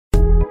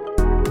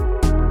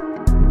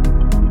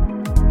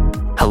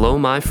Hello,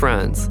 my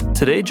friends.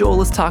 Today,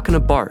 Joel is talking to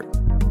Bart,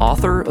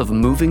 author of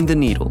Moving the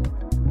Needle,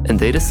 and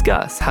they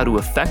discuss how to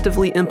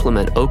effectively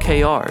implement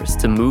OKRs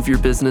to move your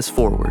business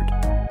forward,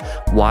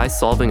 why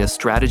solving a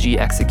strategy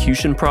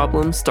execution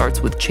problem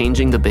starts with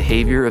changing the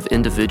behavior of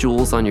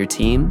individuals on your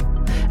team,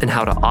 and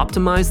how to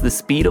optimize the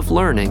speed of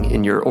learning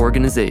in your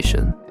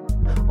organization.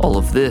 All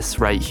of this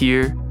right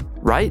here,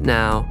 right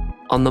now,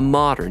 on the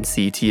Modern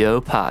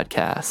CTO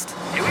Podcast.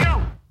 Here we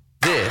go.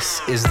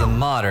 This is the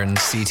Modern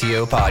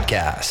CTO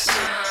Podcast.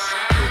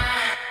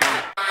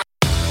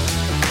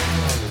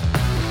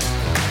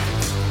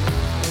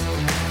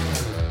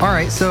 All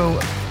right, so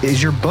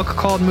is your book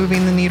called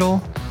Moving the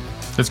Needle?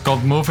 It's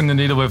called Moving the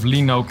Needle with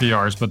Lean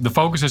OKRs, but the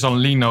focus is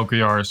on Lean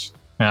OKRs.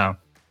 Yeah.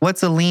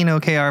 What's a lean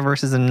OKR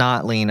versus a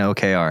not lean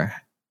OKR?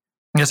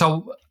 Yeah,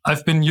 so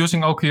I've been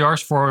using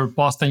OKRs for the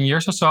past 10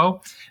 years or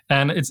so,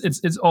 and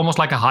it's almost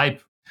like a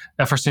hype.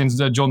 Ever since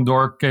John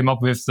Doerr came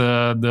up with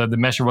the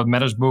Measure What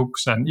Matters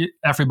books, and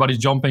everybody's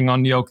jumping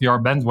on the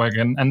OKR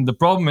bandwagon. And the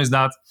problem is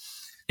that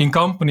in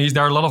companies,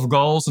 there are a lot of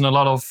goals and a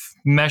lot of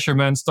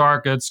measurements,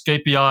 targets,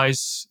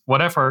 KPIs,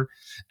 whatever,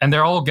 and they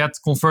all get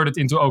converted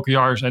into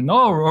OKRs. And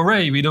oh,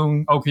 hooray, we're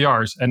doing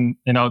OKRs. And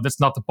that's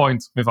not the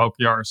point with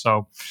OKRs.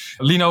 So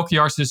Lean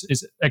OKRs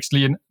is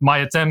actually my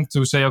attempt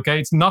to say, okay,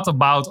 it's not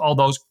about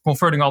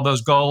converting all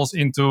those goals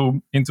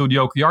into the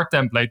OKR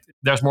template.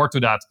 There's more to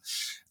that.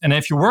 And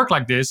if you work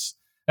like this,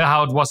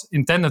 how it was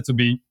intended to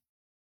be,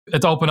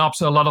 it opens up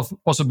a lot of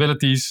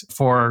possibilities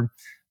for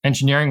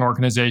engineering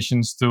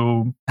organizations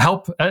to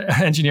help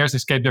engineers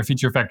escape their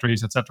feature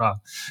factories, etc.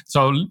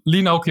 So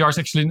Lean OKR is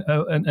actually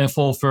a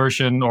full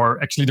version, or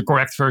actually the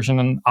correct version,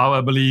 and how I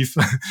believe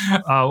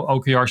how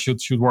OKR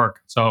should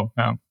work. So,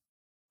 yeah.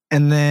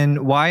 And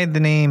then why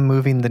the name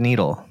Moving the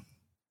Needle?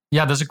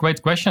 Yeah, that's a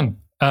great question.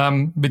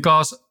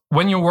 Because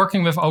when you're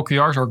working with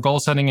OKRs or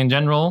goal setting in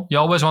general, you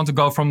always want to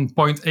go from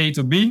point A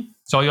to B.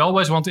 So you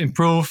always want to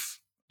improve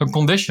a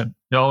condition.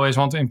 You always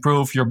want to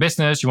improve your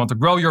business. You want to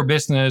grow your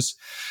business.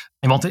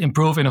 You want to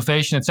improve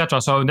innovation,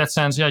 etc. So in that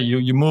sense, yeah,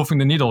 you're moving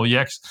the needle.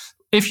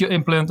 If you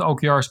implement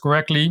OKRs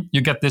correctly,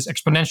 you get this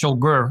exponential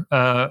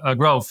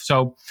growth.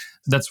 So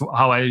that's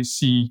how I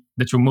see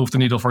that you move the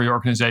needle for your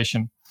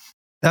organization.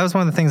 That was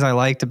one of the things I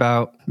liked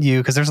about you,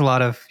 because there's a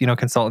lot of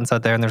consultants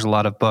out there and there's a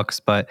lot of books,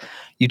 but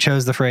you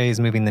chose the phrase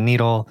moving the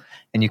needle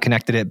and you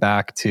connected it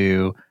back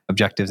to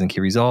objectives and key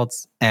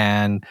results.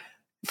 And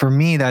for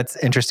me, that's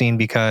interesting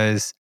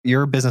because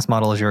your business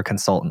model is you're a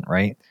consultant,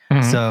 right?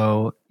 Mm-hmm.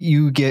 So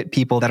you get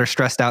people that are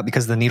stressed out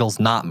because the needle's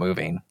not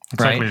moving,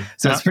 right? Exactly.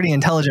 So It's pretty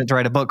intelligent to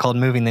write a book called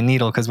Moving the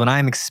Needle, because when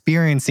I'm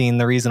experiencing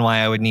the reason why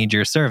I would need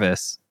your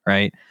service,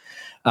 right?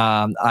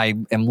 I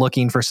am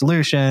looking for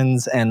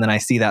solutions, and then I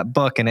see that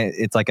book, and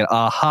it's like an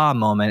aha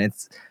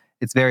moment.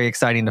 It's very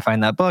exciting to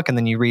find that book, and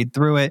then you read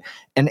through it.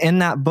 And in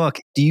that book,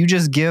 do you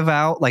just give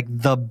out like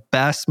the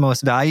best,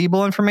 most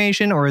valuable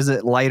information, or is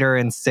it lighter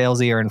and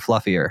salesier and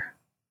fluffier?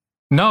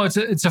 No,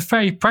 it's a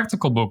very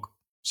practical book.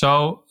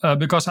 So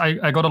because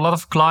I got a lot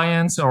of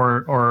clients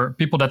or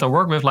people that I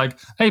work with, like,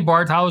 hey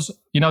Bart, how's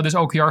this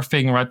OKR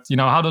thing, right?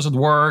 How does it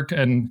work?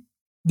 And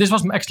this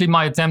was actually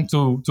my attempt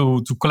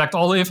to collect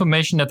all the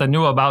information that I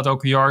knew about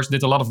OKRs,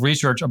 did a lot of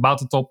research about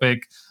the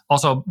topic,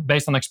 also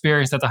based on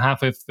experience that I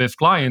have with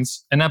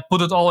clients, and I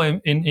put it all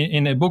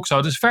in a book. So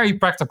it is very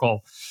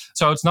practical.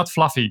 So it's not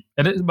fluffy,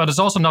 but it's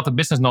also not a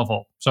business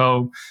novel.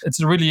 So it's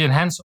a really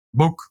enhanced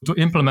book to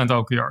implement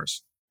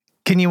OKRs.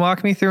 Can you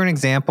walk me through an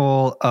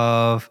example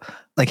of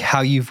like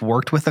how you've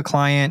worked with a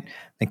client?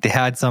 Like they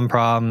had some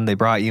problem, they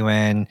brought you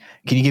in.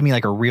 Can you give me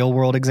like a real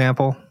world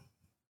example?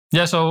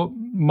 Yeah, so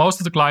most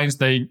of the clients,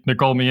 they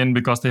call me in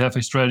because they have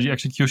a strategy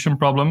execution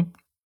problem.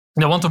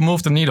 They want to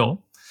move the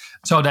needle.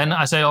 So then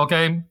I say,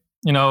 okay,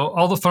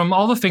 from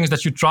all the things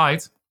that you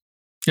tried,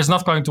 it's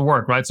not going to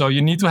work, right? So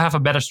you need to have a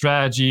better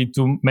strategy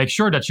to make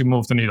sure that you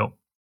move the needle.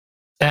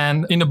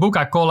 And in the book,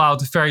 I call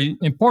out a very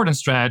important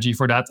strategy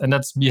for that, and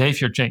that's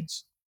behavior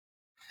change.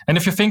 And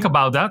if you think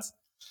about that,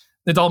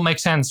 it all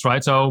makes sense,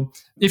 right? So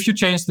if you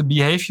change the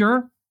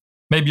behavior,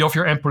 maybe of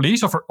your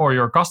employees or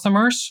your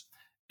customers,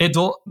 it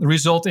will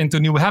result into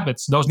new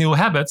habits. Those new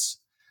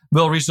habits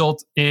will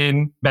result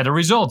in better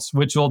results,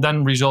 which will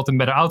then result in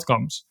better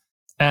outcomes.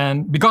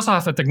 And because I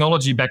have a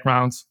technology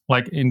background,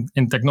 like in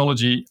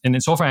technology and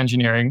in software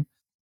engineering,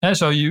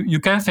 so you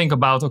can think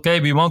about, okay,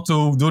 we want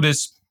to do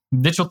this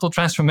digital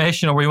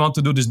transformation, or we want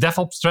to do this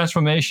DevOps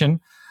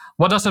transformation.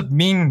 What does it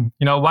mean?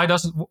 Why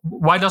doesn't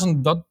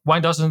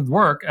it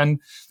work? And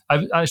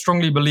I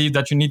strongly believe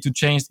that you need to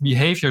change the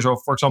behaviors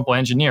of, for example,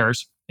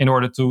 engineers in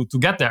order to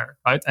get there,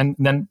 right? And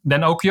then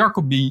OKRs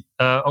could be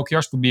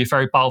a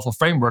very powerful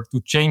framework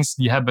to change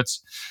the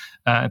habits,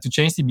 to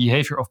change the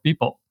behavior of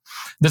people.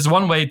 That's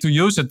one way to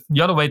use it.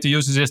 The other way to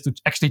use it is to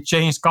actually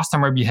change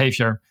customer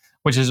behavior,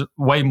 which is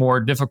way more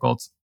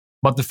difficult.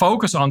 But the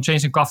focus on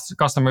changing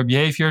customer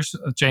behaviors,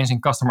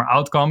 changing customer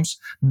outcomes,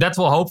 that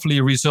will hopefully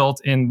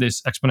result in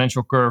this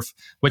exponential curve,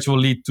 which will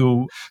lead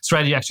to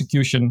strategy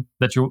execution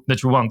that you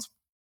want.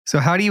 So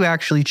how do you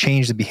actually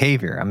change the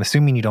behavior? I'm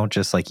assuming you don't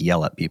just like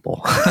yell at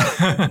people.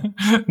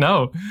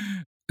 No.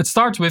 it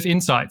starts with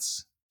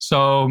insights.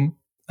 So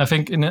I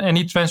think in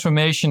any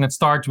transformation, it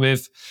starts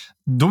with,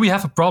 do we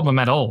have a problem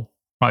at all,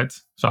 right?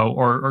 So,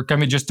 or can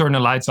we just turn the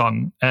lights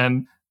on?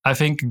 And I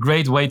think a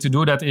great way to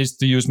do that is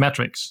to use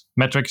metrics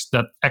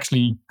that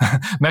actually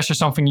measure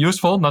something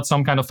useful, not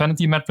some kind of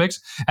vanity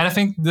metrics. And I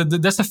think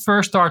that's the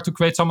first start to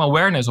create some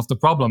awareness of the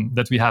problem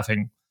that we're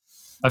having.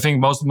 I think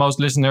most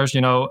listeners,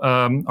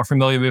 are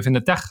familiar with in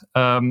the tech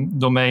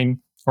domain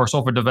or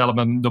software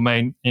development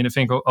domain. And you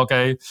think,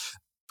 okay,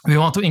 we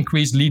want to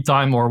increase lead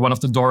time, or one of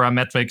the DORA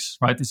metrics,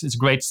 right? It's a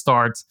great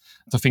start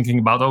to thinking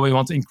about, we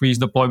want to increase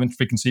deployment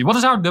frequency. What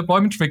is our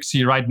deployment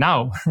frequency right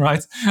now,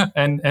 right?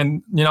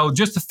 And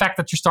just the fact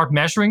that you start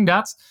measuring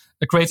that,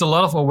 it creates a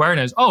lot of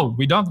awareness. Oh,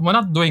 we're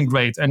not doing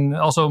great. And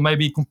also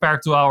maybe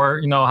compared to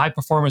our, high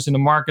performance in the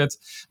market,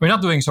 we're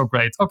not doing so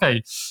great.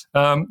 Okay,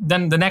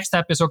 then the next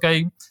step is,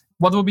 okay,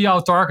 what will be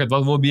our target?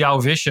 What will be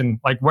our vision?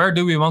 Like, where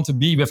do we want to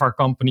be with our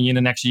company in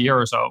the next year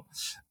or so?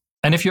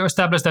 And if you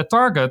establish that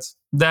target,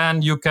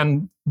 then you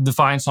can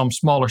define some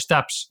smaller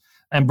steps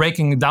and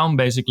breaking it down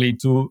basically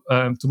to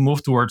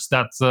move towards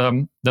that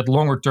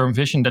longer term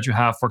vision that you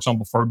have, for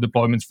example, for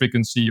deployment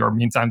frequency or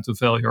mean time to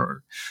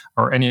failure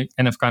or any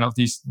kind of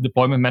these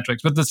deployment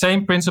metrics. But the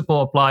same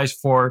principle applies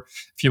for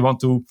if you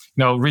want to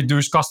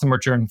reduce customer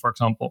churn, for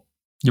example.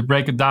 You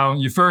break it down.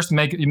 You first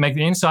make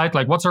the insight,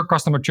 like what's our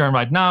customer churn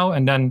right now?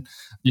 And then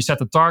you set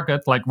the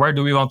target, like where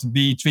do we want to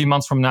be 3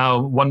 months from now,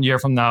 1 year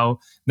from now?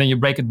 Then you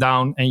break it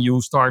down and you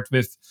start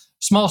with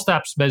small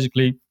steps,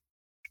 basically.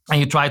 And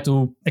you try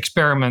to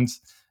experiment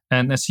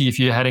and see if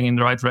you're heading in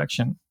the right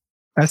direction.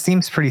 That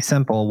seems pretty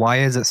simple. Why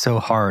is it so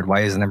hard?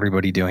 Why isn't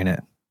everybody doing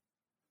it?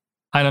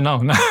 I don't know.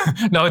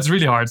 No, it's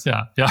really hard.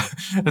 Yeah.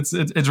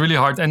 It's really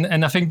hard.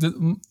 And I think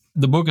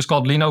the book is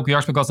called Lean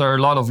OKRs because there are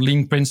a lot of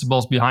lean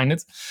principles behind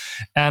it.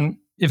 And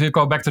if you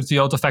go back to the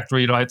Toyota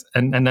factory, right,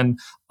 and then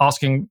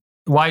asking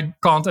why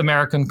can't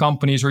American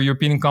companies or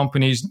European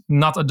companies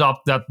not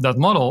adopt that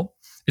model?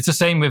 It's the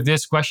same with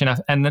this question.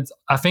 And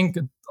I think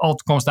it all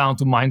comes down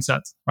to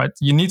mindset, right?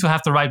 You need to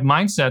have the right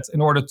mindset in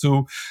order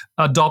to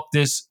adopt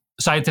this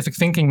scientific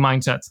thinking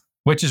mindset,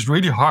 which is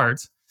really hard,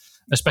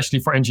 especially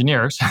for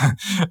engineers,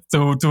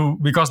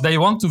 because they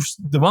want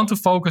to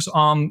focus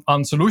on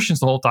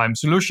solutions the whole time.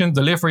 Solution,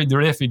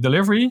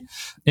 delivery,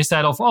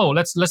 instead of,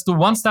 let's do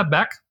one step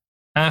back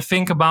and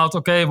think about,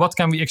 okay, what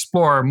can we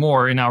explore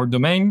more in our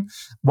domain?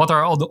 What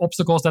are all the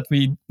obstacles that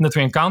we're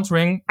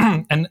encountering?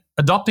 And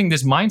adopting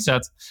this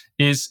mindset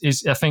is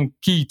I think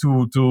key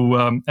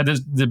to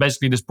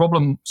basically this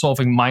problem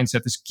solving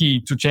mindset is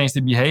key to change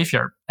the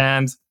behavior.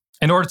 And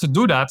in order to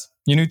do that,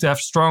 you need to have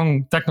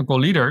strong technical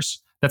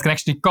leaders that can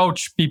actually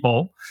coach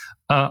people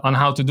on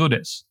how to do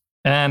this.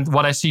 And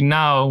what I see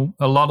now,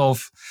 a lot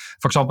of,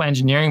 for example,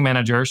 engineering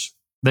managers,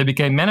 they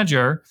became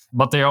manager,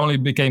 but they only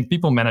became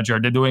people manager.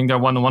 They're doing their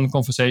one-on-one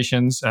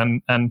conversations,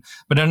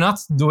 but they're not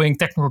doing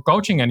technical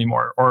coaching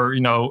anymore, or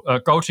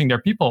coaching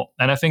their people.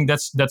 And I think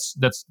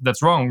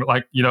that's wrong.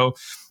 Like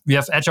we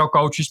have agile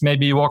coaches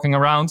maybe walking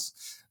around,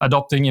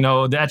 adopting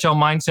the agile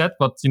mindset,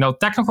 but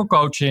technical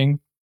coaching.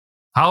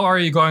 How are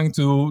you going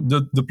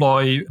to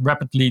deploy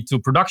rapidly to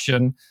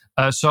production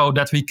so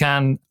that we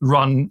can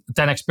run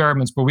 10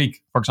 experiments per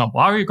week, for example?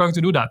 How are you going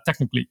to do that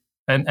technically?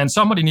 And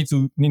somebody needs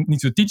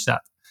to teach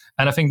that.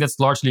 And I think that's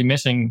largely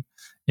missing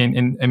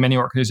in many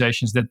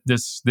organizations, that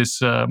this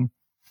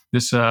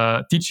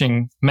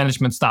teaching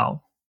management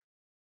style.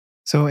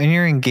 So in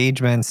your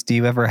engagements, do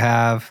you ever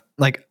have,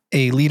 like,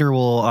 a leader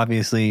will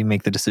obviously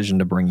make the decision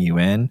to bring you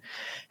in,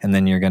 and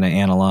then you're going to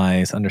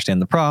analyze,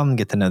 understand the problem,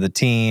 get to know the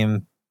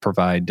team,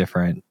 provide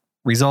different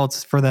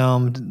results for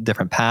them,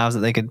 different paths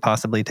that they could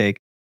possibly take.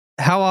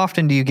 How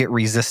often do you get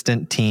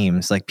resistant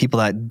teams, like people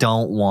that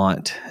don't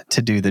want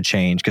to do the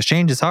change? Because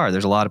change is hard.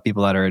 There's a lot of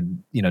people that are,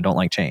 don't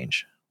like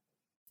change.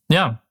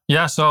 Yeah.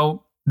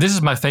 So this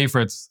is my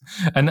favorite,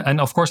 and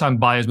of course I'm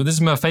biased, but this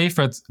is my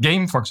favorite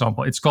game. For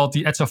example, it's called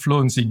the Agile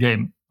Fluency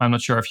game. I'm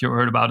not sure if you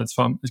heard about it.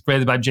 It's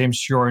created by James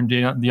Shore and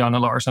Deanna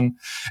Larson.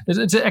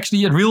 It's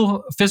actually a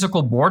real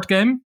physical board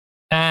game.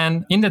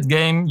 And in that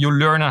game, you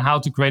learn on how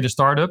to create a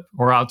startup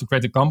or how to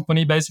create a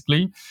company,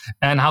 basically,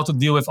 and how to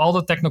deal with all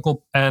the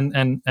technical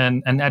and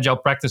agile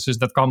practices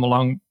that come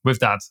along with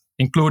that,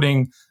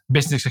 including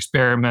business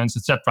experiments,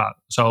 etc.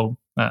 So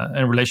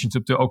in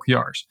relationship to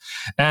OKRs,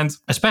 and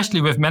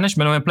especially with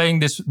management, when playing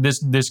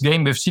this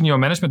game with senior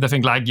management, I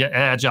think like,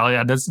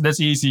 agile, that's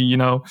easy.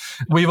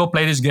 We will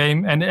play this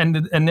game, and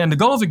the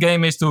goal of the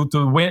game is to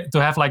win,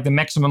 to have like the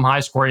maximum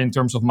high score in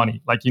terms of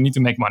money. Like you need to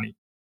make money,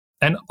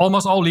 and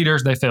almost all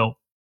leaders, they fail.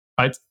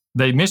 Right?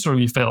 They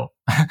miserably fail.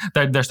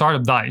 Their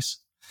startup dies.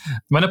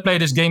 When I play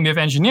this game with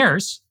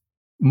engineers,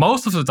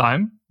 most of the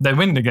time they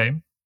win the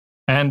game,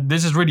 and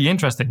this is really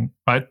interesting,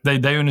 right?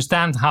 They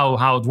understand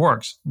how it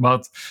works,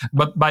 but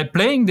by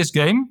playing this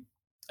game,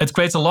 it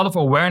creates a lot of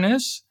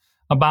awareness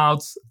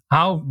about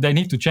how they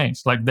need to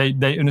change. Like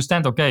they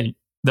understand, okay,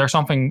 there's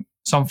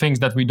some things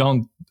that we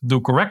don't do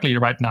correctly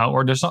right now,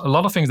 or there's a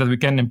lot of things that we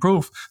can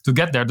improve to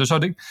get there. So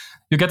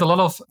you get a lot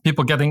of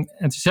people getting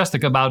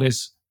enthusiastic about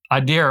this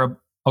idea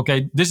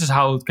okay, this is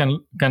how it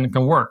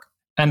can work.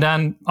 And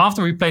then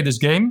after we play this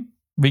game,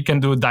 we can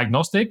do a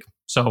diagnostic.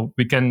 So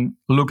we can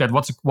look at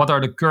what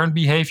are the current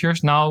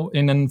behaviors now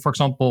for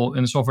example,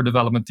 in a software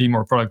development team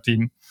or product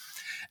team.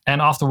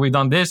 And after we've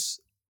done this,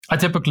 I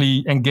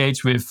typically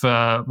engage with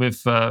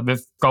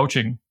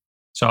coaching.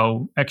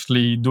 So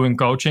actually doing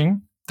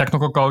coaching,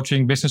 technical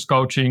coaching, business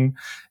coaching,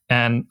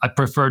 and I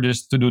prefer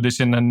to do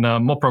this in a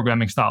mob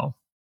programming style.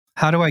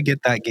 How do I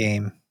get that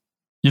game?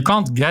 You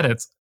can't get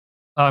it.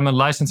 I'm a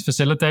licensed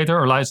facilitator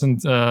or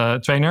licensed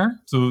trainer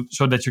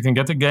so that you can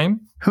get the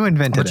game. Who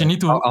invented it? You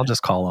need to. I'll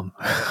just call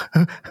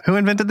them. Who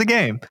invented the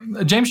game?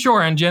 James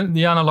Shore and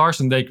Diana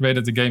Larsen, they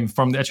created the game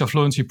from the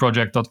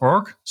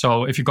agilefluencyproject.org.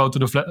 So if you go to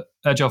the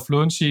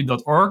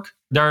agilefluency.org,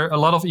 there are a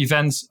lot of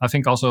events, I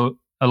think also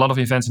a lot of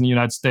events in the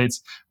United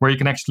States where you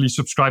can actually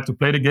subscribe to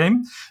play the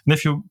game. And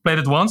if you played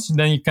it once,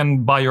 then you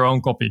can buy your own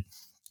copy.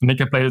 And you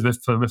can play it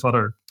with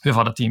other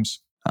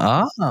teams.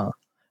 Oh,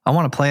 I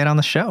want to play it on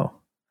the show.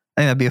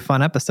 I think that'd be a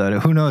fun episode.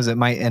 Who knows? It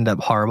might end up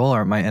horrible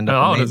or it might end up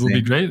amazing. That would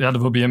be great. Yeah, that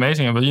would be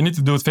amazing. But you need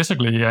to do it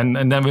physically.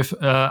 And then with,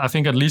 I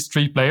think, at least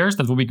 3 players,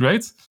 that would be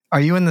great.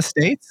 Are you in the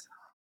States?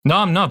 No,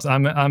 I'm not.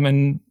 I'm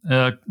in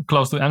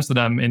close to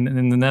Amsterdam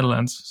in the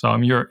Netherlands. So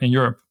I'm in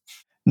Europe.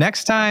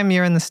 Next time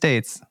you're in the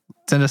States,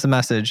 send us a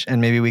message and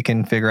maybe we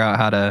can figure out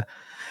how to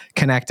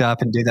connect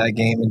up and do that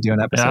game and do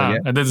an episode. Yeah,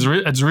 and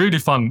it's really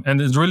fun and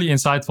it's really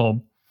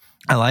insightful.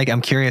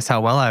 I'm curious how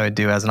well I would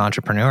do as an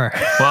entrepreneur.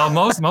 Well,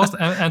 most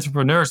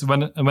entrepreneurs,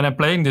 when I'm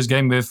playing this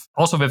game with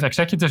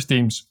executive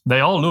teams,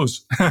 they all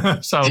lose.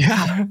 So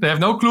they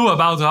have no clue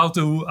about how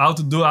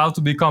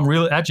to become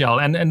real agile,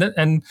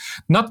 and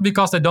not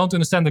because they don't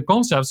understand the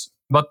concepts,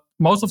 but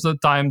most of the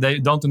time they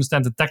don't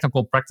understand the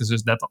technical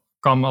practices that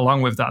come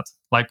along with that.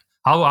 Like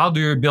how do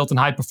you build a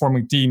high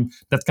performing team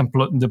that can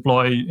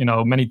deploy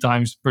many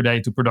times per day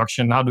to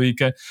production? How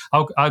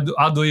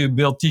do you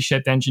build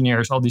T-shaped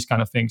engineers? All these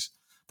kind of things.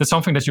 That's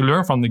something that you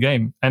learn from the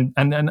game. And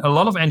a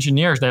lot of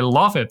engineers, they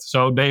love it.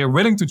 So they are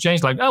willing to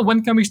change, like,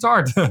 when can we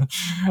start?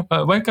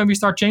 When can we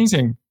start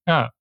changing?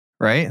 Yeah.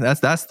 Right?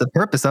 That's the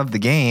purpose of the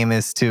game,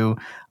 is to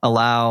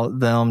allow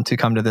them to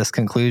come to this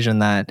conclusion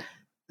that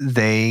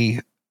they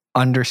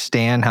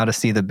understand how to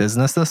see the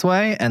business this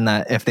way, and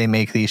that if they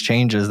make these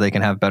changes, they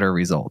can have better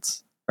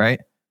results, right?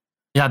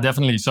 Yeah,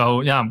 definitely.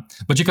 So, yeah.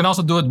 But you can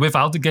also do it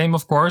without the game,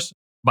 of course,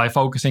 by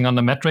focusing on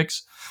the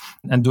metrics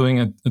and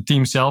doing a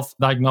team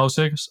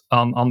self-diagnosis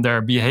on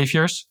their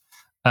behaviors,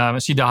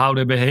 see how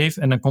they behave,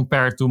 and then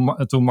compare it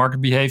to market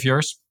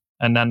behaviors,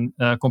 and then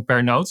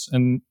compare notes.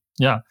 And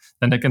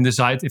then they can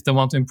decide if they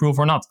want to improve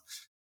or not.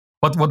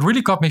 But what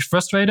really got me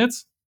frustrated,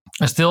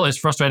 and still is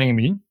frustrating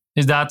me,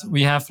 is that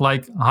we have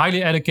like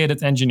highly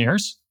educated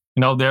engineers.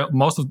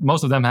 Most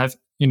of them have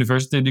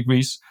university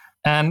degrees,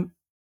 and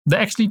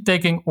they're actually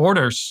taking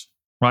orders,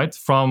 right,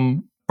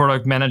 from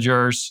product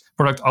managers,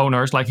 product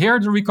owners, like, here are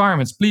the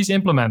requirements, please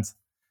implement.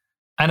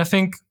 And I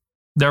think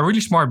they're really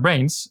smart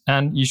brains,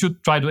 and you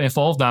should try to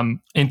involve them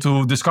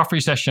into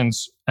discovery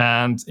sessions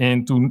and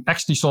into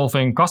actually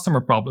solving customer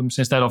problems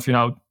instead of,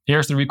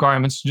 here's the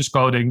requirements, just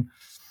coding,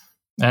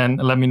 and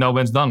let me know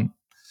when it's done.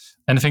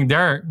 And I think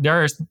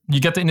there is, you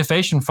get the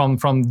innovation from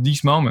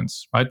these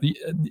moments, right? The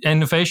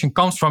innovation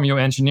comes from your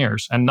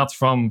engineers and not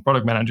from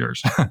product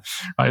managers,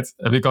 right?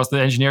 Because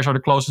the engineers are the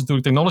closest to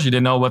the technology. They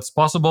know what's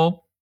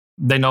possible.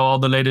 They know all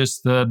the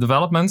latest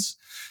developments.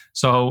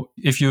 So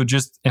if you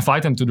just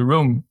invite them to the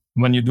room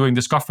when you're doing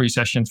discovery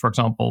sessions, for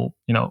example,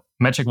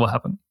 magic will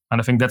happen. And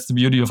I think that's the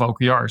beauty of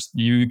OKRs.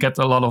 You get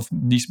a lot of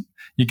these,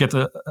 you get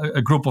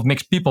a group of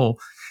mixed people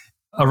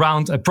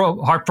around a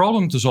hard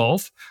problem to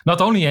solve. Not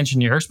only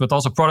engineers, but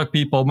also product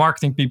people,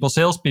 marketing people,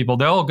 sales people.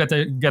 They're all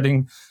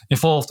getting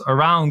involved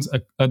around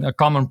a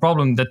common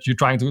problem that you're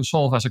trying to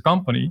solve as a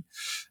company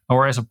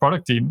or as a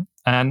product team.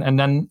 And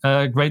then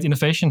great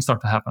innovations start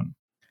to happen.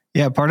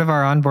 Yeah, part of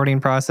our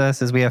onboarding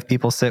process is we have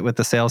people sit with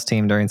the sales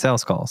team during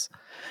sales calls.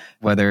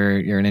 Whether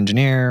you're an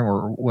engineer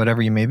or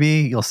whatever you may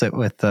be, you'll sit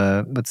with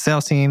the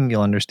sales team.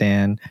 You'll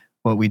understand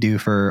what we do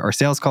for our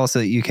sales calls so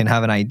that you can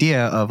have an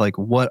idea of like,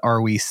 what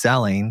are we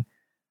selling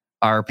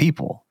our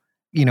people?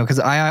 Because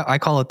I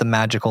call it the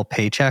magical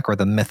paycheck or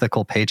the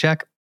mythical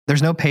paycheck.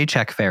 There's no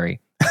paycheck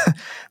fairy.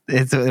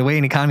 It's the way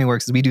an economy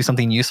works is we do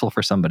something useful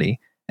for somebody.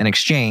 In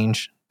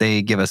exchange,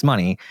 they give us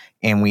money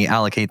and we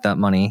allocate that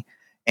money.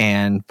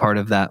 And part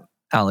of that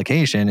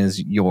allocation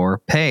is your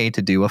pay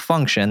to do a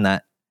function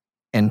that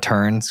in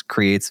turn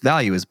creates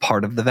value as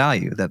part of the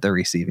value that they're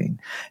receiving.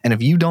 And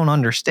if you don't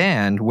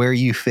understand where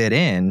you fit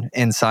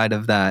inside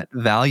of that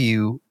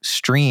value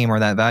stream or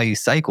that value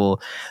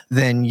cycle,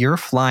 then you're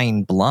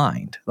flying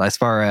blind as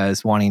far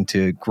as wanting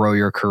to grow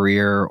your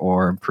career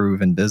or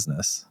improve in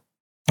business.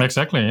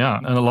 Exactly, yeah.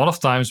 And a lot of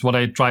times what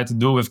I try to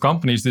do with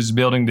companies is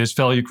building this a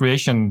value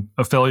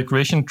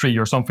creation tree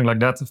or something like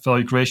that, a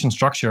value creation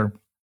structure.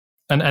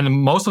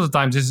 And most of the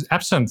time this is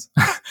absent,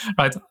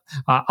 right?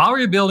 How are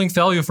you building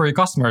value for your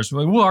customers?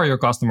 Who are your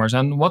customers,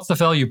 and what's the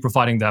value you're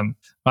providing them,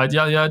 right?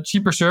 Yeah,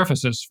 cheaper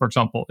services, for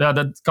example. Yeah,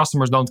 that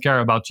customers don't care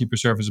about cheaper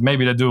services.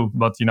 Maybe they do,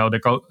 but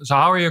so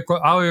how are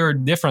you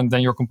different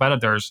than your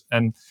competitors?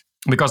 And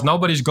because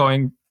nobody's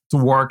going to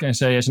work and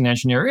say as an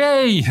engineer,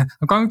 "Hey,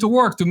 I'm going to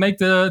work to make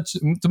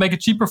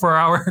it cheaper for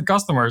our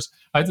customers."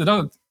 Right?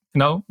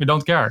 We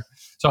don't care.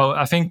 So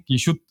I think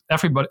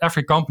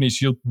every company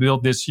should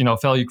build this,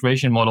 value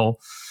creation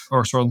model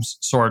or some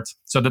sort,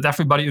 so that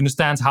everybody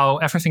understands how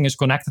everything is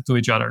connected to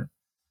each other.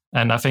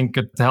 And I think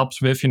it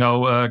helps with,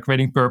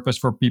 creating purpose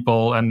for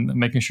people and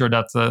making sure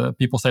that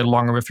people stay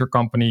longer with your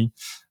company.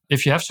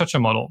 If you have such a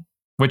model,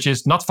 which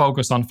is not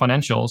focused on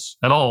financials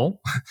at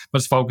all,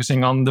 but it's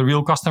focusing on the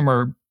real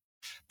customer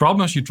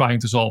problems you're trying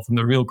to solve and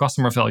the real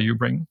customer value you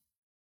bring.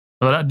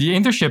 But the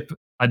internship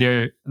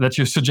idea that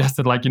you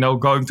suggested,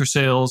 going to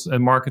sales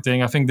and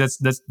marketing, I think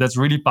that's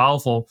really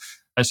powerful.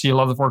 I see a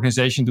lot of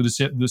organizations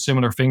do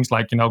similar things,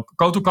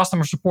 go to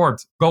customer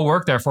support, go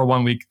work there for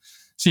 1 week,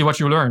 see what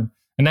you learn,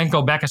 and then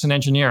go back as an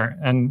engineer.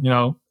 And,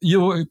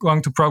 you're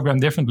going to program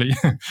differently.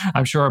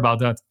 I'm sure about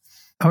that.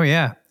 Oh,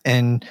 yeah.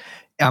 And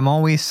I'm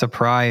always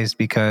surprised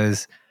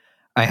because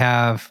I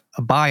have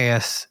a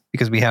bias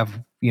because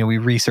we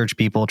research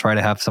people, try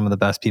to have some of the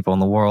best people in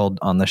the world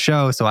on the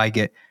show. So I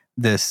get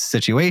this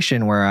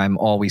situation where I'm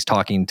always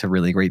talking to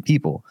really great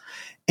people.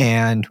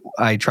 And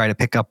I try to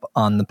pick up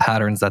on the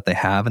patterns that they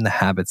have and the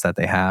habits that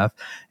they have.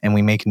 And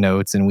we make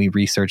notes and we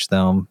research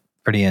them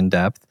pretty in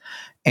depth.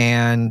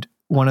 And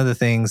one of the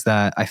things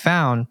that I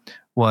found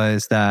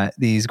was that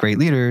these great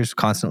leaders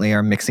constantly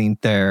are mixing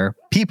their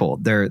people,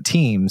 their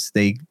teams.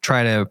 They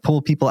try to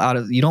pull people out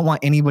of, you don't want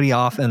anybody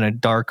off in a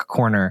dark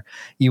corner.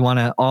 You want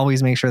to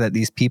always make sure that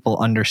these people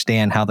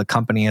understand how the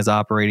company is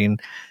operating.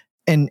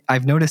 And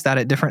I've noticed that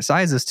at different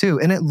sizes too.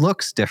 And it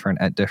looks different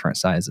at different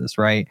sizes,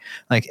 right?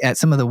 Like at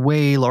some of the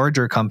way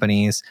larger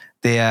companies,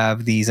 they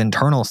have these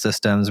internal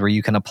systems where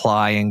you can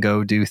apply and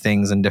go do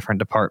things in different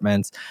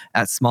departments.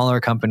 At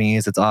smaller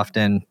companies, it's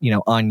often,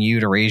 on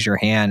you to raise your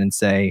hand and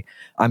say,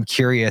 I'm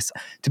curious.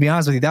 To be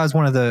honest with you, that was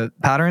one of the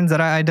patterns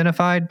that I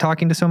identified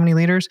talking to so many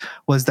leaders,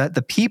 was that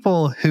the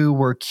people who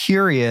were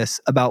curious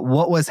about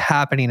what was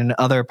happening in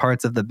other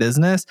parts of the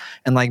business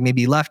and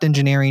maybe left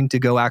engineering to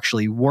go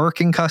actually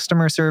work in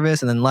customer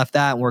service and then left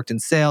that and worked in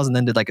sales and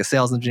then did a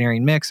sales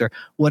engineering mix or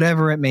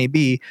whatever it may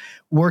be,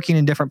 working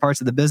in different parts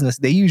of the business,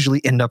 they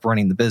usually end up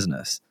running the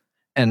business.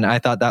 And I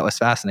thought that was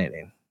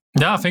fascinating.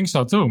 Yeah, I think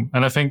so too.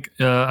 And I think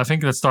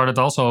that started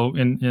also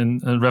in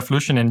a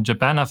revolution in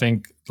Japan. I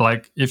think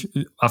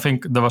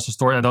there was a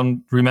story, I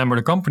don't remember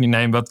the company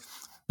name, but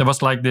there was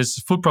this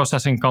food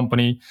processing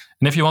company.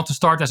 And if you want to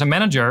start as a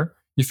manager,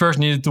 you first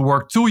needed to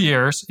work 2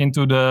 years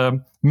into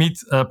the meat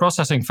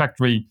processing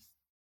factory,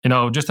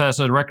 just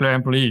as a regular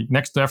employee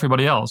next to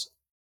everybody else.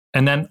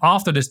 And then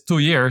after this 2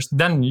 years,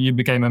 then you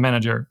became a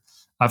manager.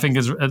 I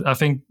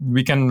think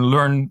we can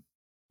learn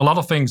a lot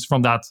of things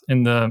from that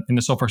in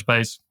the software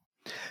space.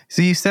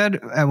 So you said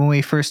when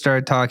we first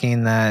started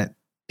talking that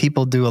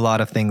people do a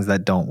lot of things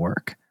that don't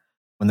work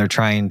when they're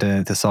trying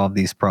to solve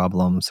these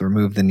problems or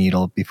move the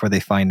needle before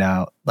they find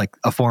out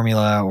a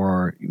formula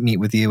or meet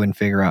with you and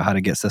figure out how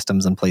to get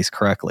systems in place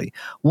correctly.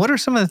 What are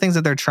some of the things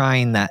that they're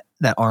trying that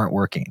aren't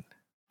working?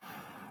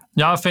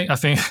 Yeah, I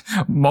think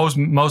most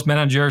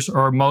managers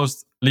or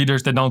most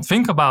leaders, they don't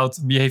think about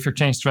behavior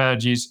change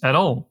strategies at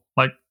all.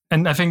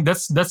 And I think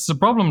that's the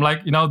problem.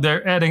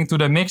 They're adding to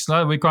the mix.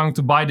 We're going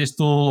to buy this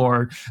tool,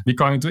 or we're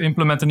going to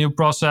implement a new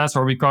process,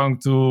 or we're going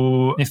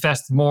to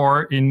invest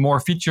more in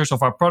more features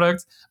of our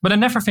product. But they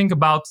never think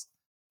about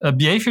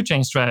behavior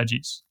change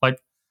strategies.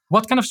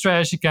 What kind of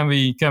strategy can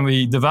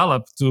we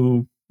develop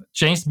to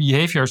change the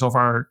behaviors of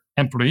our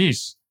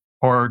employees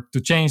or to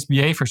change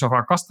behaviors of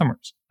our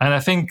customers? And I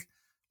think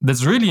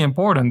that's really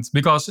important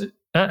because,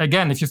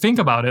 again, if you think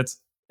about it,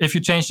 if you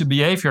change the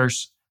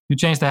behaviors, you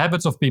change the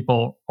habits of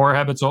people or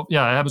habits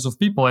of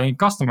people and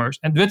customers,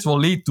 and this will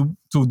lead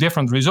to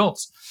different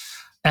results.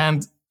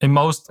 And in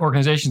most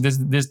organizations,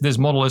 this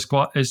model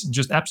is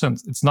just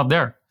absent. It's not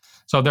there.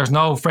 So there's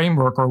no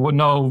framework or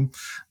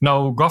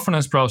no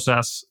governance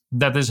process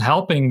that is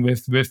helping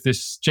with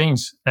this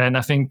change. And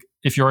I think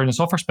if you're in a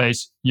software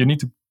space, you need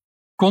to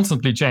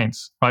constantly change,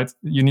 right?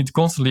 You need to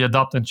constantly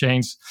adapt and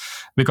change,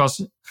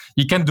 because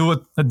you can do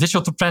a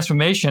digital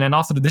transformation and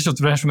after the digital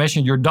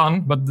transformation, you're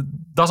done, but it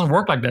doesn't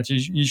work like that.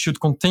 You should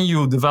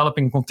continue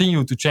developing,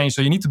 continue to change.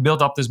 So you need to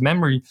build up this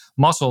memory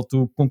muscle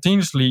to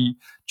continuously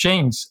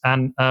change,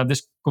 and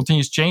this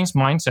continuous change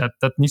mindset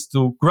that needs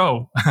to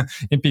grow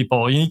in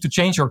people. You need to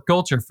change your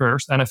culture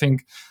first. And I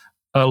think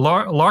a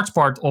large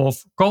part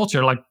of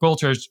culture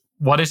is,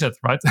 what is it,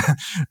 right?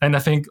 And I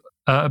think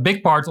a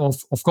big part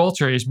of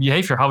culture is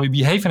behavior, how we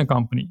behave in a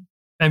company.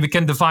 And we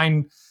can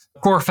define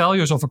core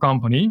values of a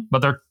company,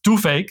 but they're too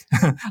vague.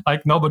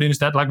 Nobody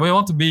understands. We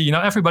want to be,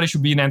 everybody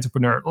should be an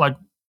entrepreneur.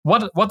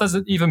 What does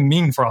it even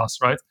mean for us,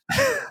 right?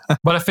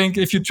 But I think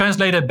if you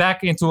translate it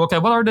back into, okay,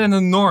 what are then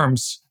the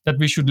norms that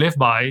we should live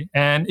by?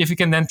 And if you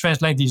can then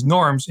translate these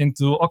norms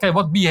into, okay,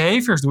 what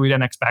behaviors do we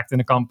then expect in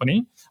a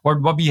company? Or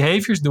what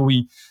behaviors do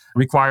we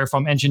require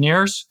from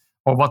engineers?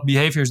 Or what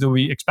behaviors do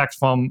we expect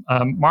from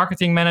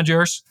marketing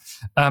managers?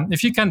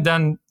 If you can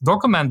then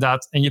document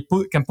that and you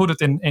can put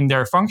it in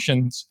their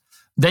functions,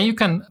 then you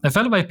can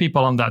evaluate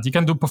people on that. You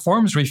can do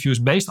performance reviews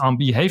based on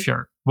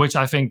behavior, which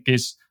I think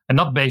is, and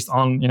not based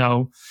on,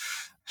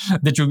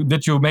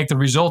 did you make the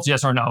results,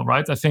 yes or no,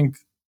 right? I think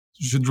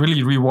you should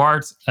really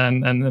reward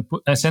and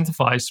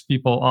incentivize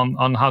people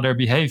on how they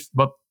behave,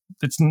 but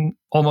it's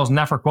almost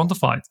never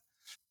quantified.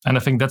 And I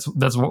think that's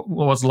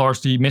what's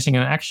largely missing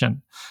in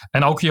action.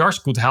 And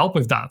OKRs could help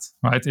with that,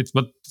 right?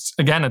 But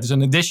again, it is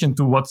an addition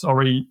to what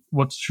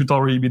should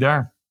already be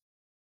there.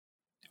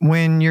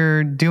 When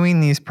you're doing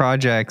these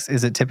projects,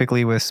 is it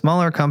typically with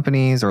smaller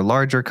companies or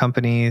larger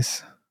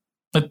companies?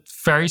 It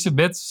varies a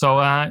bit. So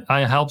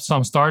I helped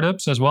some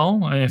startups as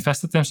well. I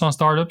invested in some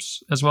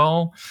startups as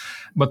well.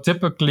 But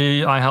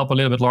typically, I help a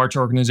little bit larger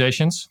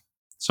organizations.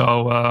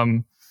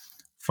 So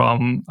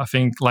from, I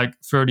think, like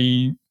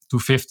 30 to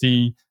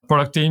 50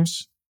 product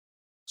teams,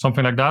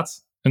 something like that,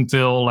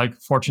 until like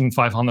Fortune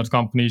 500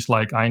 companies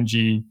like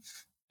ING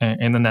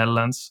in the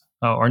Netherlands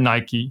or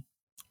Nike.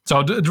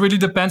 So it really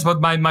depends,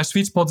 but my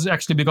sweet spot is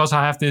actually because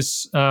I have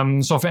this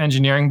software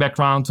engineering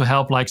background to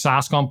help like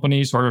SaaS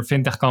companies or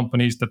fintech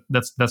companies.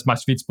 That's my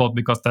sweet spot,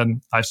 because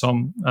then I have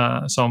some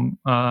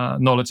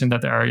knowledge in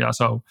that area.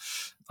 So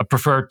I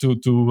prefer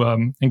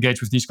to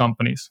engage with these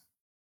companies.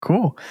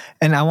 Cool.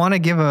 And I want to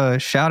give a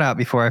shout out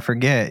before I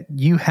forget.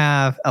 You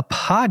have a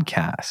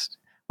podcast.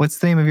 What's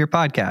the name of your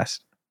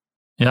podcast?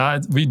 Yeah,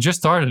 we just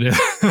started it.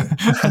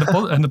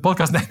 and the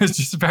podcast name is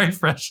just very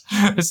fresh.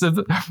 It's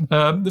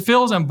the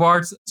Phil's and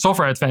Bart's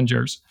Software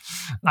Adventures.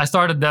 I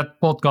started that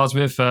podcast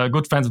with a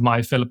good friend of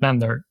mine, Philip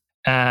Lender.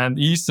 And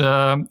he's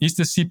the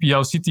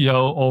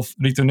CTO of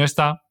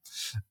Returnista,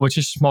 which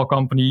is a small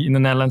company in the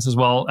Netherlands as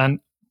well. And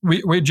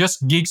we're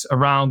just geeks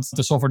around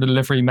the software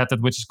delivery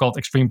method, which is called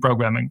extreme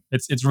programming.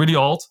 It's really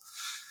old.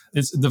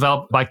 It's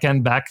developed by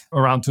Ken Beck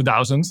around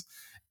 2000.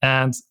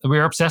 And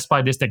we're obsessed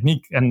by this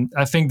technique. And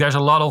I think there's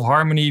a lot of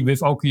harmony with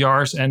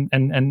OKRs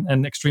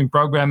and extreme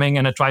programming.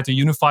 And I try to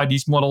unify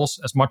these models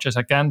as much as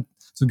I can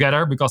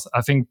together, because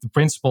I think the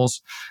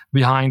principles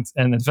behind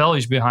and the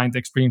values behind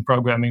extreme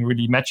programming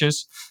really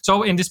matches.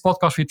 So in this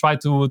podcast, we try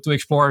to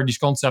explore this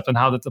concept and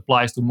how that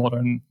applies to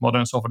modern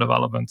software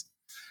development.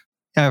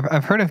 Yeah,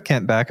 I've heard of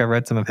Kent Beck. I've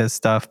read some of his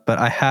stuff, but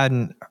I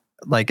hadn't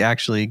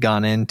actually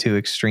gone into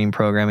extreme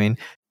programming.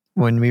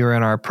 When we were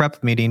in our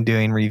prep meeting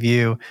doing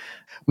review,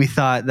 we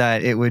thought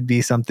that it would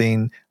be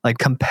something like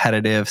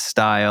competitive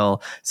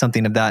style,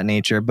 something of that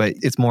nature, but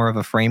it's more of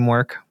a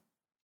framework.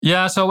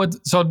 Yeah, so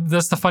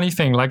that's the funny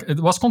thing. Like it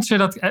was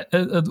considered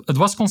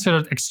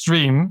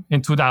extreme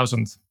in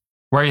 2000,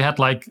 where you had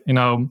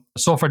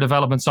software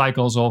development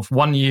cycles of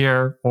 1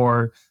 year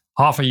or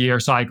half a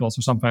year cycles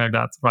or something like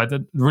that, right?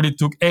 It really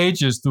took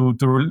ages to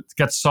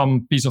get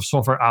some piece of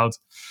software out.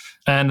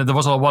 And there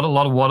was a lot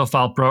of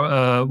waterfall,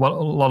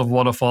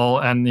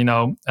 and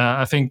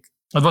I think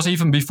it was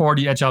even before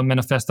the Agile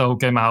Manifesto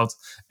came out.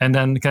 And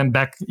then Ken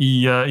Beck,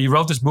 he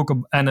wrote this book,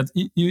 and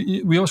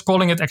we was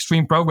calling it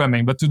extreme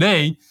programming. But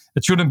today,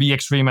 it shouldn't be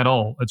extreme at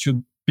all. It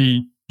should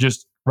be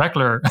just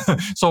regular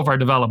software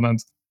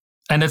development.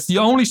 And it's the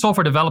only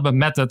software development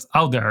method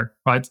out there,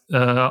 right?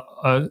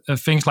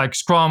 Things like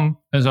Scrum,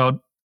 and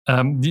so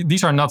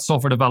these are not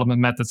software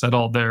development methods at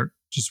all. They're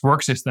just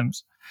work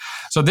systems.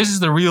 So this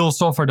is the real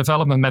software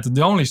development method,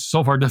 the only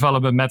software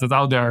development method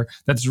out there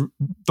that's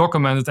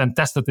documented and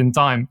tested in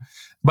time.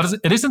 But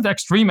it isn't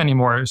extreme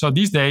anymore. So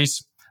these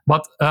days,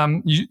 but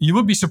you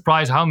would be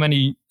surprised how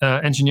many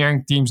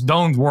engineering teams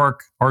don't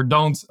work or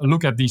don't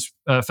look at these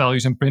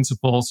values and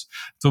principles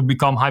to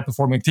become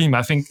high-performing team.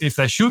 I think if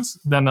they should,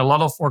 then a lot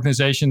of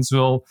organizations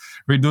will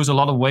reduce a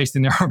lot of waste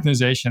in their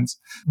organizations.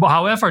 But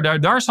however,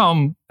 there are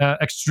some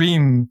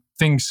extreme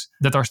things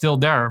that are still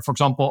there. For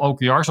example,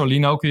 OKRs or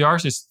lean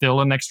OKRs is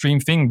still an extreme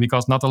thing,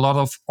 because not a lot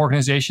of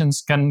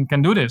organizations can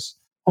do this.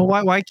 Well,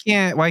 why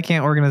can't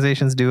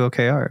organizations do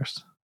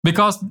OKRs?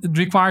 Because it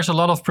requires a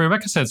lot of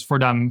prerequisites for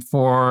them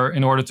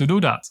in order to do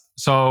that.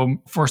 So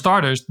for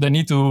starters, they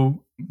need to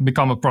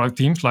become a product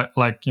teams.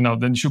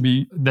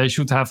 They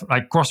should have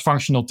like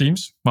cross-functional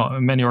teams. Well,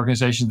 in many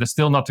organizations, that's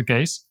still not the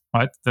case,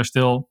 right?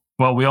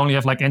 We only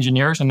have like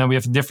engineers, and then we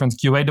have a different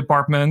QA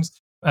department,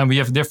 and we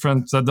have a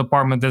different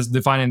department that's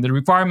defining the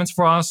requirements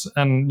for us.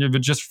 And you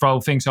would just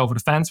throw things over the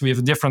fence. We have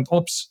a different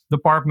ops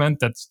department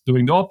that's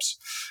doing the ops.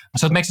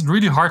 So it makes it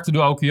really hard to do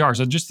OKRs.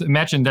 So just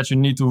imagine that you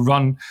need to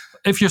run.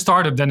 If you're a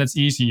startup, then it's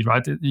easy,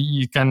 right?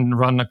 You can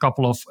run a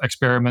couple of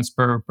experiments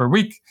per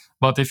week.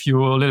 But if you're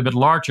a little bit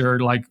larger,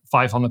 like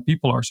 500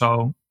 people or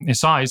so in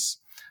size,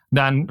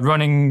 then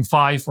running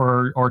 5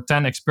 or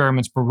 10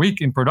 experiments per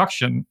week in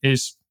production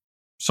is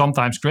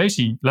sometimes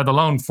crazy, let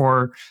alone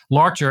for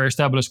larger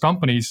established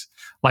companies.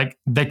 Like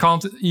they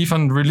can't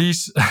even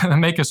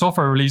make a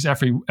software release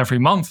every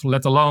month,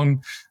 let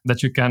alone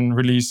that you can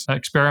release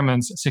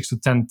experiments 6 to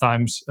 10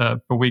 times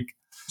per week.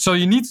 So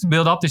you need to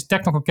build up these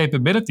technical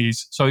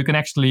capabilities so you can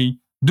actually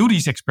do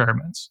these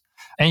experiments.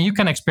 And you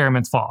can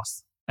experiment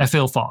fast and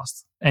fail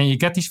fast. And you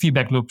get these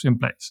feedback loops in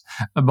place.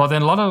 But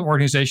in a lot of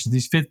organizations,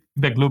 these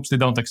feedback loops, they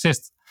don't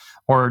exist.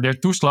 Or they're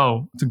too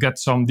slow to get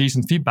some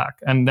decent feedback.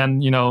 And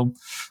then,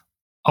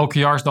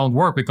 OKRs don't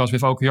work, because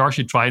with OKRs,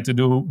 you try to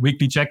do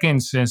weekly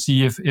check-ins and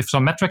see if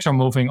some metrics are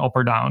moving up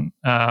or down.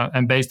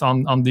 And based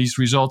on these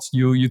results,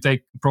 you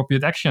take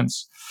appropriate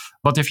actions.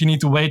 But if you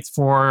need to wait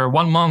for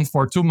 1 month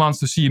or 2 months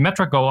to see a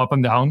metric go up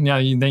and down,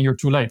 then you're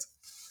too late.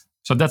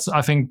 So that's,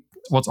 I think,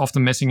 what's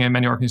often missing in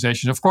many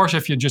organizations. Of course,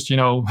 if you're just,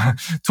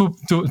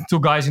 two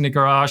guys in the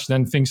garage,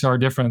 then things are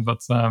different. But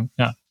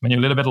when you're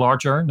a little bit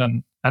larger,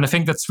 then, and I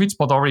think that sweet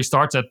spot already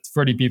starts at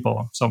 30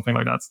 people, something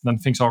like that. Then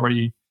things are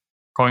already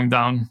going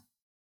down.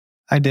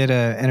 I did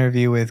an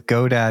interview with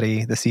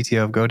GoDaddy, the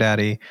CTO of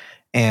GoDaddy,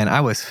 and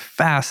I was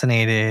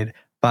fascinated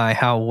by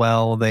how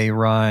well they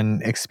run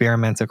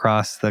experiments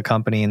across the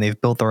company, and they've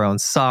built their own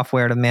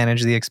software to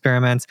manage the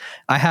experiments.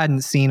 I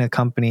hadn't seen a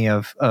company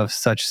of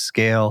such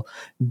scale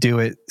do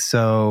it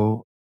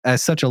so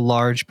as such a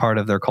large part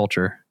of their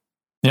culture.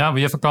 Yeah,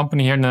 we have a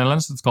company here in the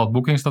Netherlands. It's called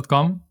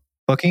Bookings.com.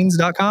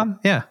 Bookings.com?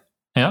 Yeah.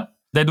 Yeah.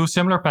 They do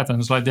similar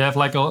patterns. Like they have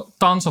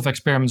tons of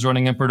experiments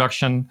running in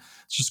production.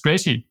 It's just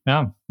crazy.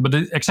 Yeah. But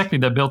they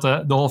built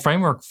the whole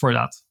framework for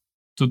that.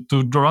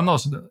 To run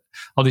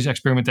all these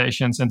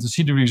experimentations and to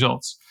see the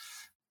results.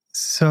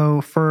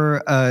 So for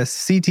a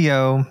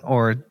CTO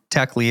or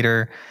tech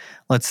leader,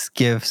 let's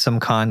give some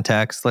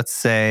context. Let's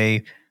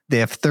say they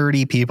have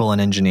 30 people in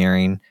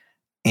engineering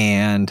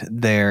and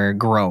they're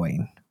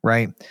growing,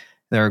 right?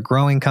 They're a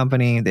growing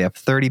company. They have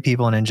 30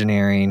 people in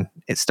engineering.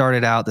 It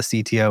started out, the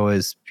CTO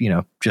is,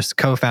 just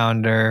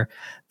co-founder,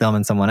 them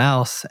and someone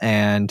else.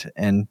 And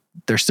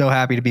they're so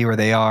happy to be where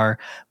they are,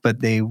 but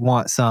they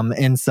want some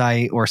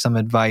insight or some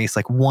advice,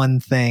 like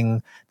one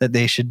thing that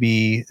they should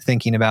be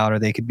thinking about or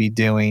they could be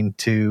doing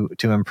to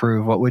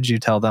improve. What would you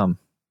tell them?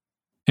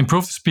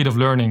 Improve the speed of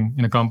learning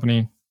in a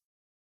company.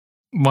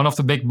 One of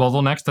the big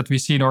bottlenecks that we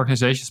see in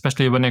organizations,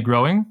 especially when they're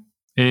growing,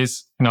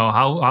 is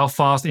how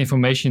fast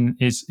information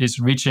is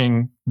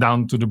reaching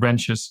down to the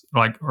branches,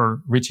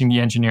 or reaching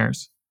the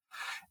engineers.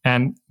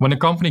 And when a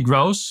company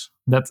grows,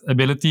 that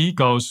ability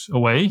goes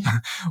away,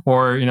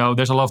 or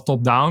there's a lot of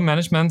top-down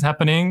management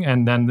happening,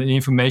 and then the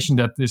information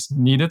that is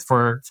needed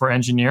for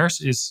engineers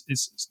is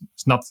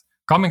not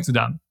coming to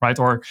them, right?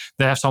 Or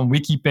they have some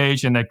wiki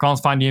page and they can't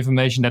find the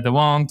information that they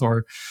want,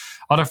 or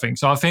other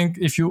things. So I think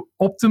if you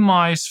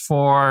optimize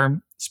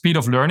for speed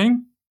of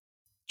learning,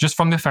 just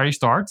from the very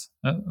start,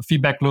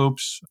 feedback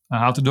loops,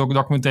 how to do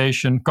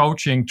documentation,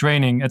 coaching,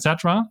 training,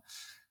 etc.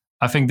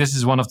 I think this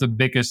is one of the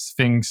biggest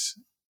things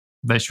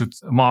they should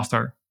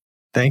master.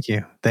 Thank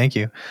you.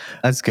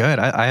 That's good.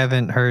 I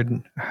haven't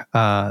heard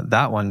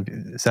that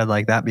one said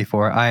like that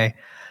before. I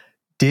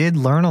did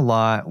learn a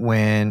lot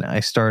when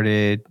I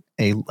started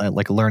a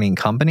learning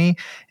company,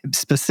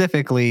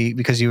 specifically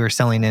because you were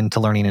selling into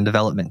learning and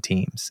development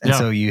teams. And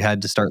so you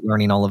had to start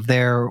learning all of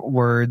their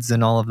words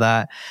and all of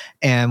that.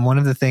 And one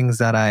of the things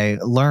that I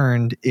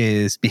learned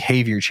is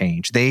behavior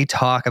change. They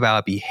talk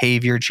about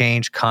behavior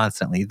change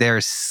constantly.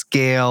 There's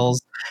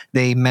scales,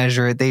 they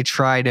measure it, they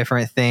try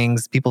different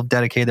things. People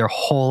dedicate their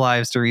whole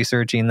lives to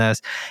researching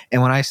this.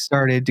 And when I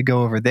started to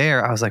go over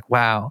there, I was like,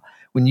 wow,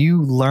 when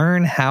you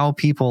learn how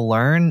people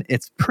learn,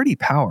 it's pretty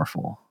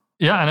powerful.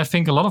 Yeah, and I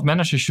think a lot of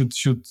managers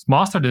should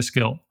master this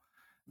skill.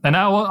 And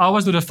I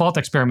always do the thought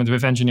experiment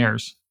with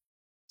engineers.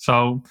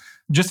 So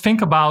just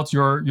think about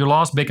your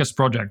last biggest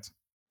project.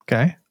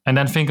 Okay. And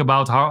then think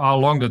about how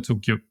long that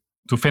took you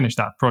to finish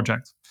that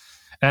project.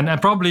 And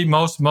probably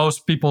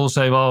most people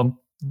say, well,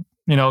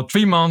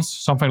 3 months,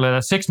 something like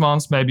that, 6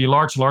 months, maybe a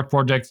large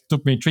project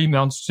took me 3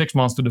 months, 6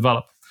 months to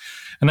develop.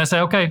 And I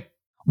say, okay,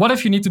 what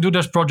if you need to do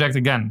this project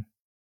again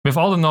with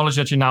all the knowledge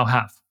that you now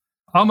have?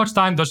 How much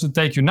time does it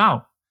take you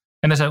now?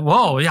 And they said,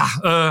 "Whoa,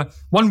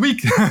 1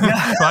 week,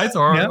 right?"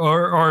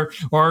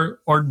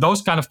 Or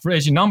those kind of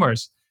crazy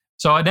numbers.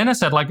 So then I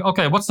said,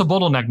 okay, what's the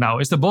bottleneck now?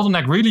 Is the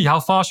bottleneck really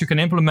how fast you can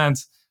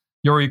implement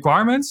your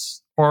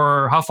requirements,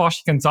 or how fast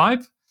you can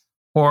type?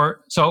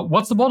 So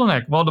what's the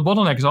bottleneck? Well, the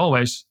bottleneck is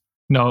always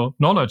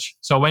knowledge.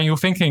 So when you're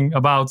thinking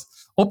about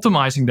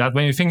optimizing that,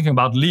 when you're thinking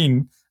about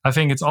lean, I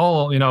think it's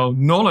all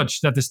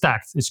knowledge that is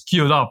stacked, it's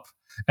queued up,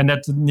 and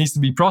that needs to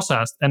be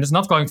processed, and it's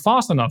not going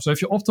fast enough. So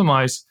if you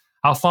optimize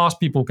how fast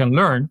people can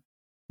learn,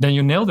 then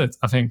you nailed it,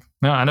 I think.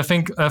 Yeah, and I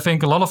think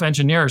a lot of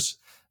engineers,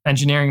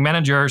 engineering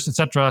managers,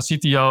 etc.,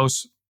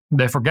 CTOs,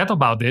 they forget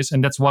about this.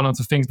 And that's one of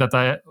the things that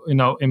I,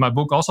 in my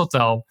book also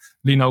tell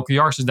Lean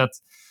OKRs, is that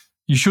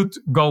you should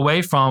go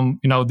away from,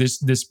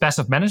 this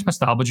passive management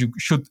style, but you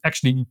should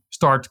actually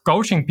start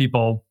coaching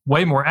people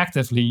way more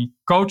actively,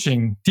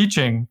 coaching,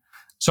 teaching,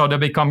 so they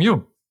become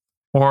you.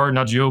 or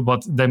not you,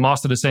 but they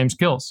master the same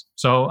skills.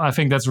 So I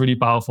think that's really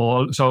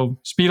powerful. So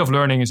speed of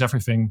learning is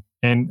everything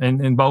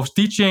in both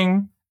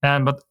teaching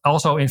but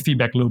also in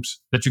feedback loops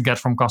that you get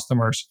from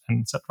customers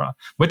and etc.,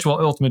 which will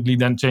ultimately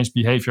then change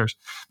behaviors.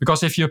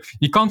 Because if you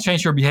can't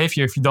change your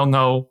behavior if you don't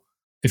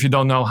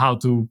know how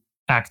to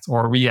act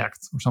or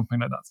react or something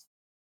like that.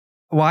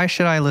 Why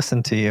should I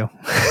listen to you?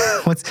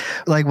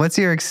 What's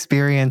your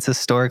experience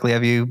historically?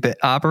 Have you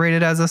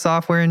operated as a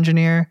software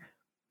engineer?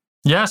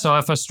 Yeah, so I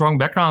have a strong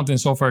background in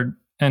software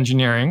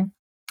engineering.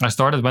 I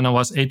started when I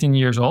was 18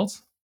 years old.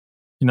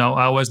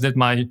 I always did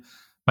my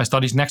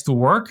studies next to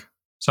work.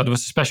 So there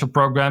was a special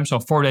program. So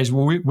 4 days a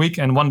week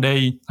and 1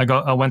 day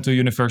I went to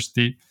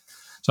university.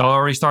 So I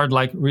already started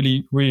like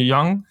really, really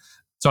young.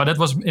 So that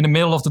was in the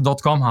middle of the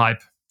 .com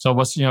hype. So it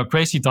was,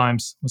 crazy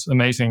times. It was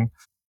amazing.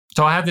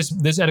 So I had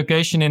this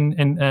education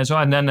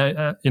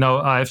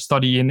I have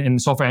study in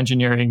software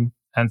engineering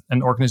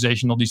and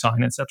organizational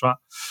design, etc.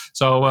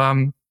 So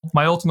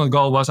my ultimate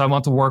goal was I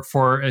want to work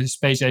for a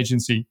space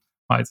agency,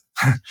 right?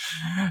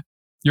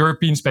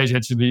 European Space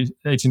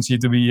Agency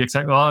to be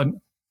exact. Well,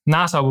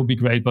 NASA would be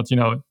great, but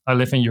I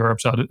live in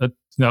Europe, so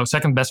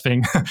second best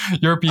thing,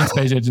 European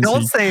Space Agency.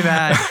 Don't say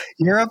that.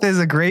 Europe is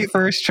a great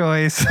first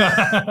choice.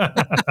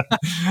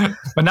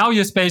 But now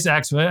you're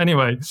SpaceX.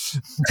 Anyway,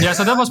 yeah.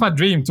 So that was my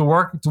dream to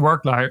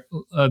work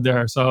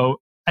there.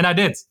 So and I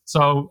did.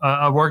 So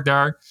I worked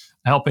there,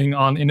 helping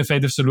on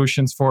innovative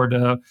solutions for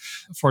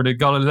the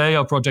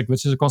Galileo project,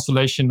 which is a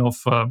constellation of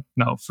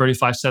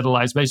 35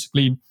 satellites.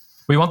 Basically,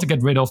 we want to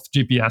get rid of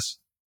GPS.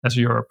 As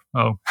Europe.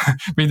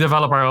 We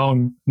develop our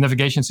own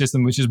navigation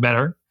system, which is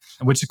better,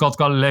 which is called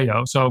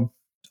Galileo. So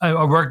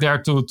I worked there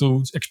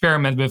to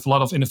experiment with a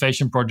lot of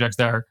innovation projects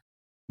there.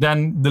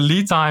 Then the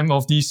lead time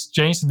of these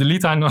changes,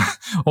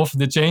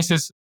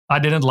 I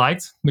didn't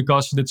like,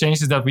 because the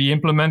changes that we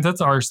implemented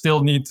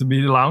still need to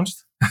be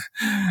launched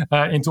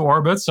into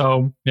orbit.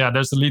 So yeah,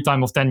 there's a lead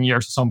time of 10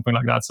 years or something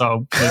like that.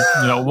 So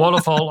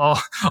waterfall, all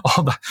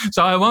that.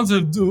 So I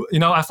wanted to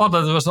do, I thought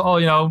that it was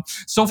all,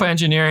 software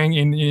engineering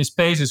in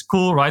space is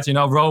cool, right?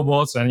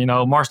 Robots and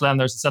Mars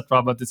landers,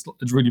 etc. But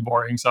it's really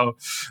boring. So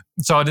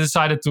I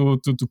decided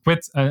to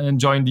quit and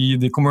join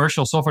the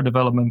commercial software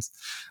development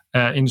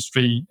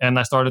industry. And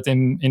I started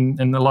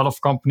in a lot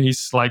of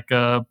companies, like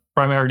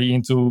primarily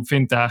into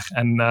fintech,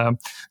 and I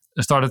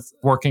started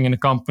working in a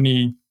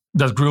company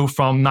that grew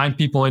from 9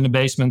 people in the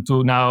basement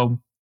to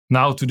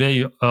now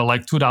today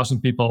like 2,000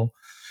 people.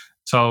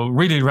 So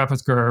really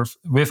rapid curve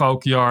with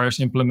OKRs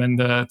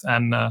implemented,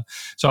 and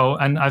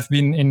I've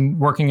been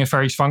working in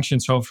various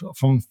functions. So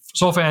from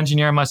software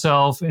engineer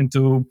myself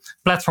into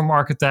platform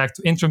architect,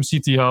 interim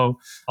CTO,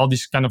 all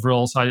these kind of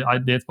roles I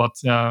did. But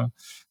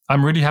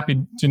I'm really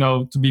happy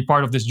to be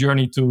part of this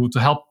journey to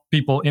help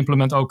people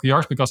implement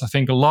OKRs, because I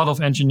think a lot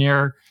of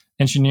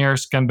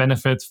engineers can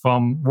benefit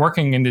from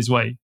working in this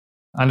way.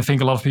 And I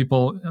think a lot of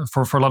people,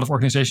 for a lot of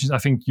organizations, I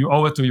think you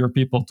owe it to your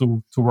people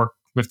to work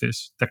with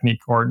this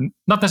technique, or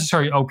not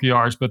necessarily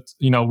OKRs, but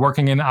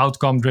working in an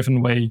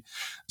outcome-driven way,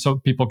 so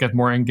people get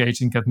more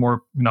engaged and get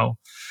more,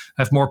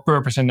 have more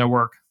purpose in their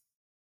work.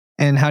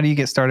 And how do you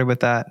get started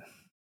with that?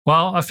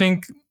 Well, I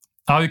think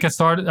how you get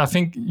started, I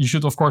think you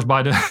should, of course,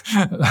 buy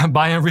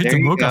and read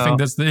the book. Go. I think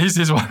that's the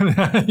easiest one.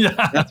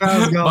 Yeah, that's where I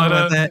was going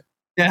with it.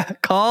 Yeah,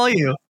 call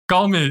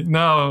me.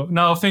 No.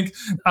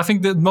 I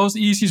think the most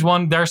easiest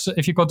one,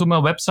 if you go to my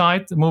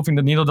website,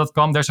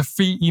 movingtheneedle.com, there's a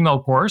free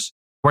email course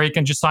where you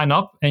can just sign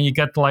up and you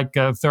get like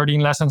 13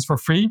 lessons for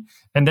free.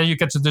 And then you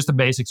get to just the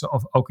basics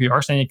of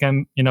OKRs, and you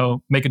can,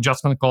 make a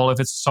judgment call if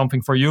it's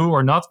something for you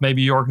or not.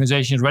 Maybe your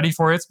organization is ready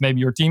for it. Maybe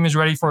your team is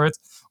ready for it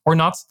or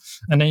not.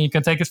 And then you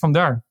can take it from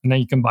there. And then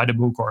you can buy the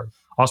book or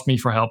ask me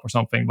for help or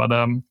something. But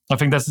I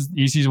think that's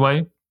the easiest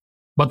way.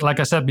 But like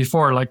I said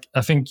before,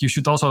 I think you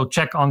should also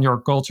check on your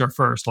culture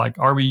first.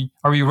 Are we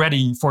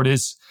ready for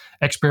this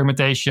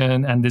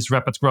experimentation and this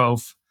rapid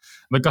growth?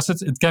 Because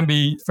it can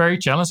be very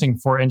challenging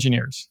for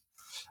engineers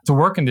to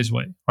work in this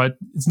way, right?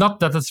 It's not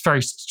that it's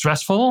very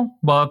stressful,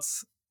 but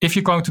if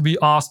you're going to be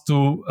asked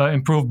to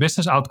improve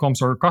business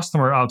outcomes or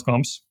customer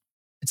outcomes,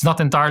 it's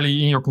not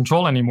entirely in your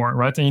control anymore,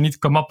 right? And you need to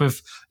come up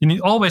with,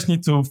 always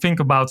need to think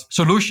about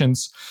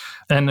solutions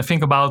and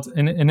think about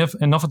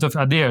innovative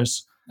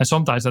ideas. And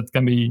sometimes that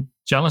can be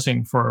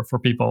challenging for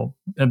people.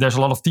 And there's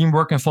a lot of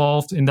teamwork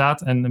involved in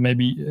that. And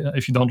maybe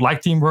if you don't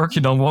like teamwork,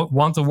 you don't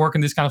want to work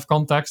in this kind of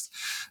context.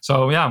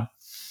 So yeah.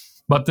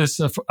 But this,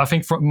 I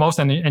think for most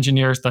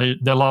engineers, they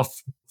love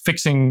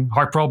fixing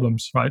hard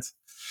problems, right?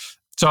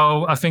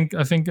 So I think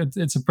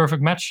it's a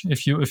perfect match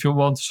if you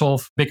want to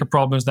solve bigger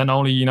problems than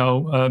only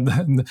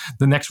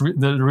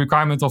the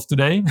requirement of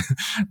today.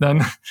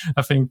 Then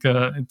I think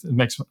it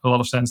makes a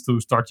lot of sense to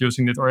start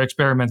using it or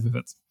experiment with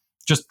it.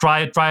 Just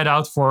try it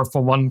out for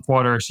 1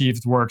 quarter, see if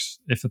it works,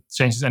 if it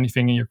changes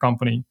anything in your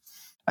company.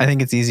 I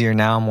think it's easier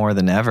now more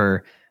than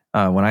ever.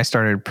 When I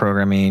started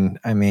programming,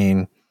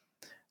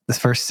 the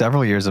first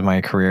several years of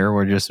my career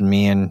were just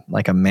me and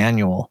like a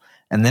manual.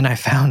 And then I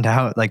found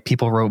out like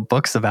people wrote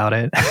books about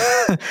it.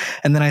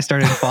 And then I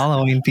started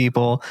following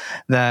people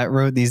that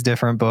wrote these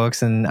different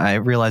books. And I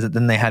realized that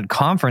then they had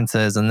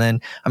conferences. And then,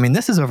 I mean,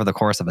 this is over the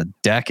course of a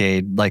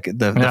decade, like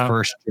the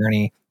first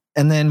journey.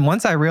 And then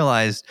once I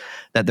realized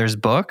that there's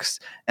books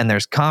and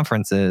there's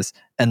conferences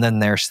and then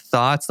there's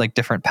thoughts, like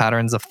different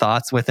patterns of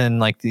thoughts within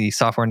like the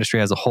software industry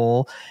as a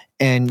whole.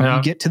 And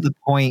you get to the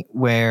point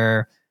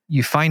where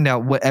you find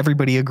out what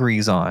everybody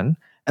agrees on.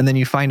 And then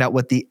you find out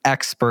what the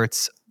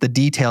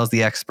details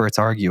the experts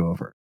argue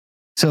over.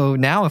 So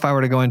now if I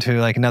were to go into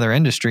like another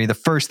industry, the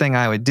first thing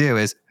I would do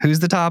is who's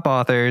the top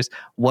authors?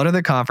 What are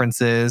the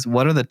conferences?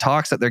 What are the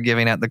talks that they're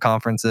giving at the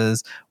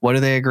conferences? What do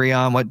they agree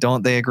on? What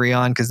don't they agree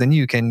on? Because then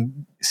you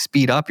can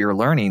speed up your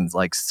learnings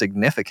like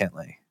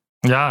significantly.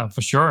 Yeah,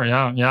 for sure.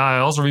 Yeah. I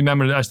also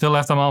remember that I still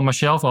have them on my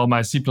shelf, all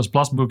my C++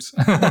 books.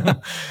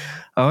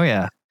 Oh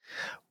yeah.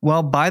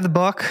 Well, buy the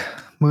book,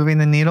 Moving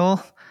the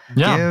Needle.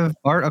 Yeah. Give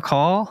Bart a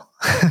call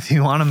if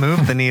you want to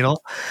move the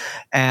needle.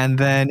 And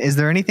then is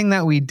there anything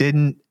that we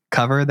didn't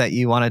cover that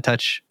you want to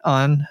touch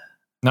on?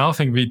 No, I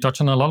think we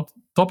touched on a lot of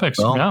topics.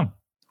 Well,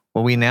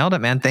 we nailed it,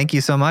 man. Thank you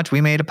so much.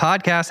 We made a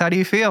podcast. How do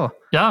you feel?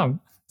 Yeah,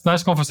 it's a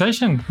nice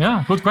conversation.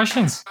 Yeah, good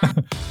questions.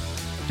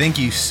 Thank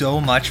you so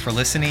much for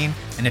listening.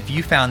 And if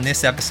you found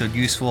this episode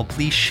useful,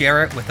 please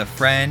share it with a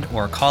friend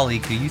or a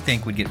colleague who you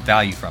think would get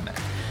value from it.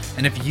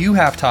 And if you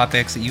have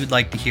topics that you'd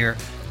like to hear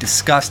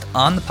discussed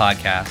on the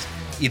podcast,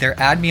 either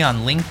add me on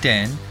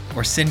LinkedIn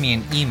or send me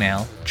an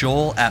email,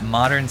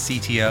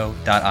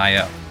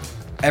 joel@moderncto.io.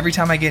 Every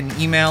time I get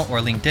an email or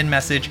LinkedIn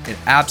message, it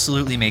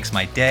absolutely makes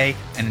my day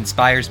and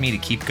inspires me to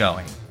keep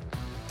going.